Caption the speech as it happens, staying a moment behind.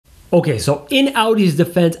Okay, so in Audi's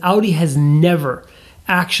defense, Audi has never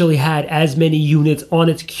actually had as many units on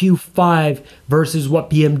its Q5 versus what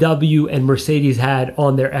BMW and Mercedes had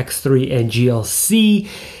on their X3 and GLC.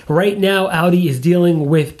 Right now, Audi is dealing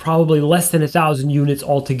with probably less than 1,000 units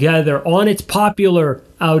altogether on its popular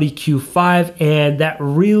Audi Q5, and that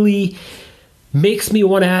really makes me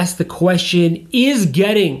want to ask the question, is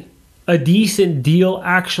getting a decent deal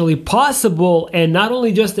actually possible? And not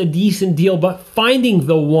only just a decent deal, but finding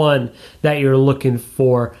the one that you're looking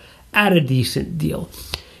for at a decent deal.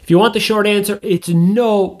 If you want the short answer, it's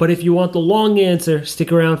no. But if you want the long answer,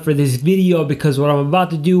 stick around for this video, because what I'm about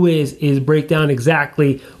to do is break down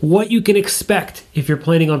exactly what you can expect if you're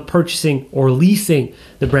planning on purchasing or leasing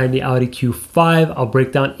the brand new Audi Q5. I'll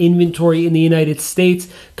break down inventory in the United States,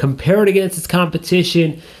 compare it against its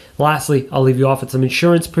competition. Lastly, I'll leave you off with some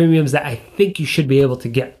insurance premiums that I think you should be able to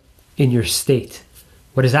get in your state.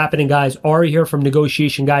 What is happening, guys? Ari here from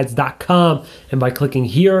negotiationguides.com, and by clicking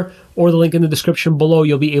here or the link in the description below,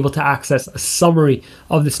 you'll be able to access a summary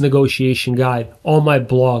of this negotiation guide on my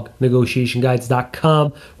blog,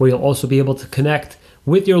 negotiationguides.com, where you'll also be able to connect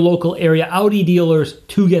with your local area Audi dealers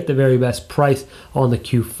to get the very best price on the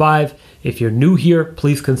Q5. If you're new here,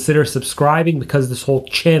 please consider subscribing, because this whole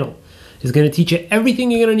channel is going to teach you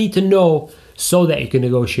everything you're going to need to know so that you can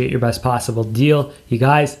negotiate your best possible deal. You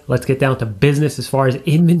guys, let's get down to business. As far as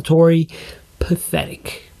inventory,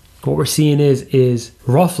 pathetic. What we're seeing is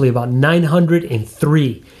roughly about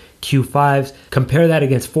 903 Q5s. Compare that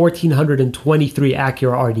against 1,423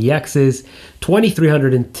 Acura RDXs,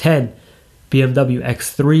 2,310 BMW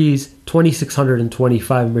X3s,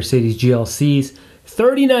 2,625 Mercedes GLCs,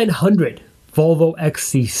 3,900 Volvo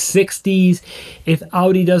XC60s. If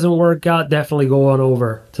Audi doesn't work out, definitely go on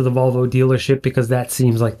over to the Volvo dealership, because that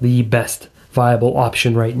seems like the best viable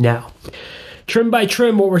option right now. Trim by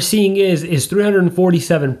trim, what we're seeing is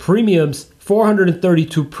 347 premiums,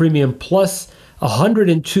 432 premium plus,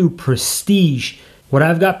 102 prestige. What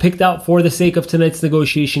I've got picked out for the sake of tonight's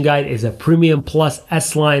negotiation guide is a Premium Plus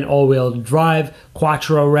S-Line all-wheel drive,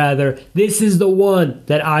 Quattro rather. This is the one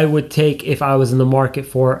that I would take if I was in the market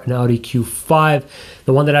for an Audi Q5.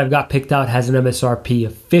 The one that I've got picked out has an MSRP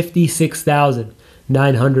of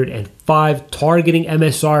 $56,905. Targeting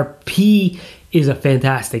MSRP is a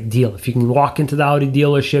fantastic deal. If you can walk into the Audi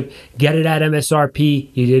dealership, get it at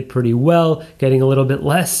MSRP, you did pretty well. Getting a little bit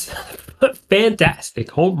less,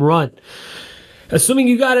 fantastic, home run. Assuming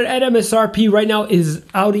you got it at MSRP, right now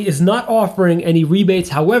Audi is not offering any rebates.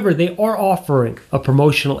 However, they are offering a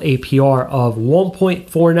promotional APR of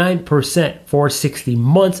 1.49% for 60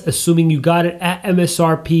 months. Assuming you got it at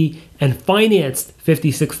MSRP and financed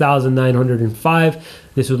 $56,905,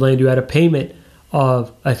 this would land you at a payment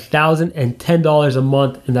of $1,010 a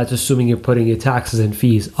month, and that's assuming you're putting your taxes and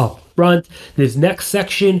fees up front. This next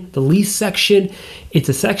section, the lease section, it's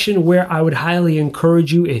a section where I would highly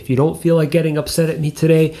encourage you, if you don't feel like getting upset at me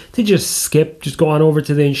today, to just skip, just go on over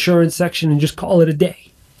to the insurance section and just call it a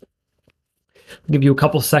day. I'll give you a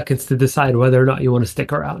couple seconds to decide whether or not you want to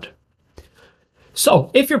stick around.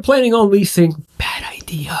 So if you're planning on leasing, bad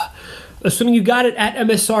idea. Assuming you got it at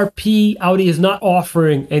MSRP, Audi is not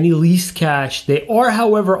offering any lease cash. They are,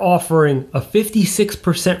 however, offering a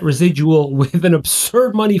 56% residual with an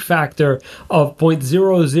absurd money factor of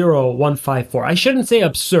 0.00154. I shouldn't say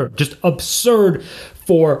absurd, just absurd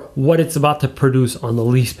for what it's about to produce on the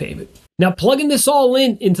lease payment. Now, plugging this all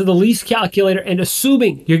into the lease calculator and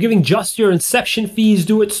assuming you're giving just your inception fees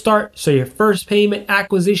due at start, so your first payment,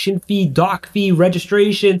 acquisition fee, doc fee,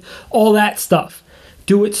 registration, all that stuff,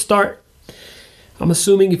 due at start. I'm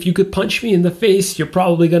assuming if you could punch me in the face, you're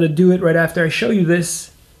probably going to do it right after I show you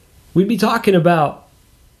this. We'd be talking about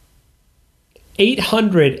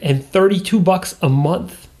 $832 a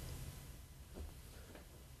month.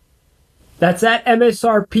 That's at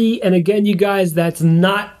MSRP. And again, you guys, that's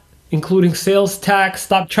not including sales tax.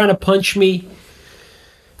 Stop trying to punch me.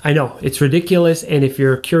 I know, it's ridiculous. And if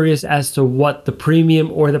you're curious as to what the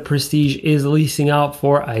premium or the prestige is leasing out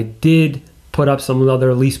for, I did put up some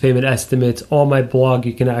other lease payment estimates on my blog.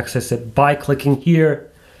 You can access it by clicking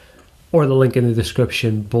here or the link in the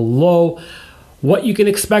description below. What you can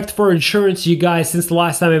expect for insurance, you guys, since the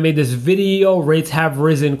last time I made this video, rates have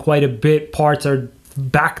risen quite a bit. Parts are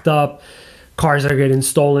backed up. Cars are getting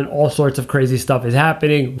stolen. All sorts of crazy stuff is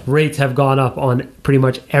happening. Rates have gone up on pretty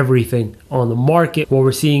much everything on the market. What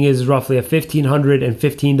we're seeing is roughly a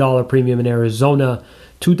 $1,515 premium in Arizona,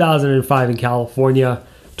 $2,005 in California,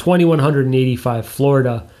 $2,185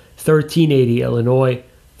 Florida, $1,380 Illinois,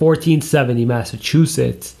 $1,470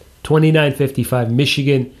 Massachusetts, $2,955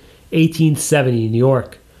 Michigan, $1,870 New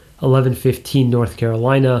York, $1,115 North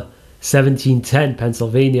Carolina, 1710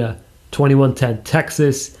 Pennsylvania, 2110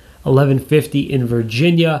 Texas, 1150 in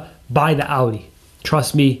Virginia. Buy the Audi.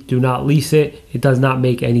 Trust me, do not lease it. It does not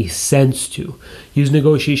make any sense to. Use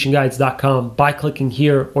negotiationguides.com by clicking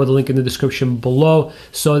here or the link in the description below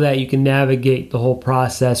so that you can navigate the whole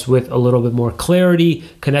process with a little bit more clarity,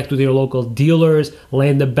 connect with your local dealers,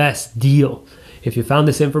 land the best deal. If you found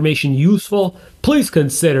this information useful, please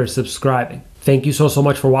consider subscribing. Thank you so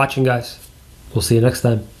much for watching, guys. We'll see you next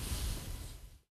time.